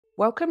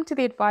Welcome to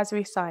the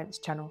Advisory Science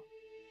channel.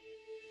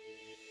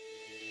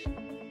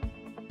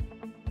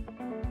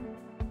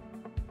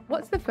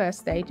 What's the first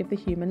stage of the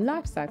human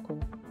life cycle?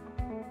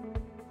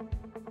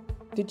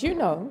 Did you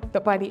know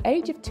that by the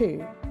age of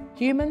 2,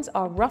 humans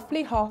are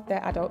roughly half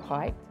their adult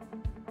height?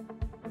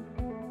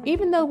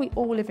 Even though we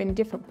all live in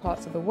different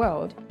parts of the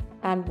world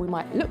and we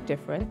might look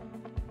different,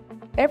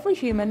 every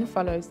human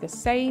follows the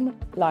same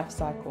life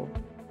cycle.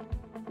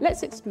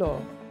 Let's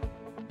explore.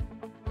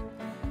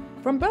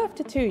 From birth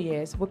to 2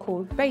 years, we're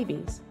called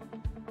babies.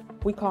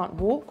 We can't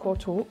walk or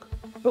talk,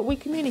 but we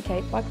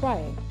communicate by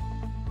crying.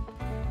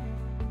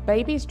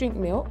 Babies drink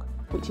milk,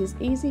 which is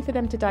easy for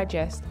them to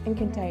digest and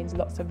contains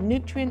lots of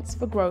nutrients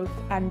for growth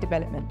and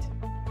development.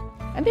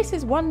 And this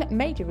is one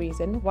major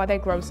reason why they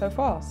grow so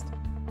fast.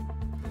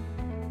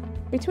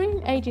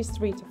 Between ages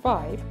 3 to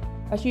 5,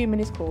 a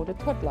human is called a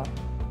toddler.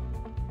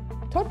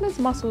 Toddlers'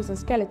 muscles and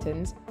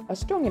skeletons are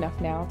strong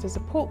enough now to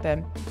support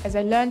them as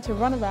they learn to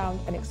run around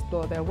and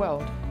explore their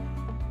world.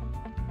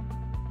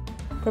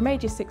 From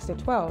ages 6 to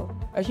 12,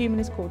 a human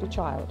is called a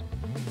child.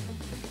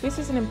 This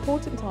is an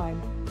important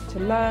time to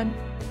learn,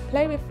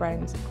 play with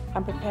friends,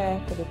 and prepare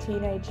for the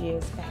teenage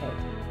years ahead.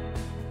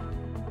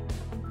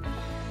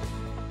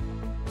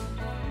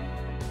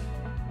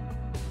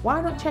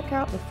 Why not check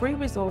out the free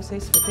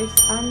resources for this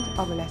and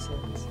other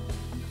lessons?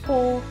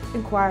 Or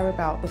inquire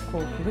about the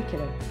core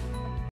curriculum.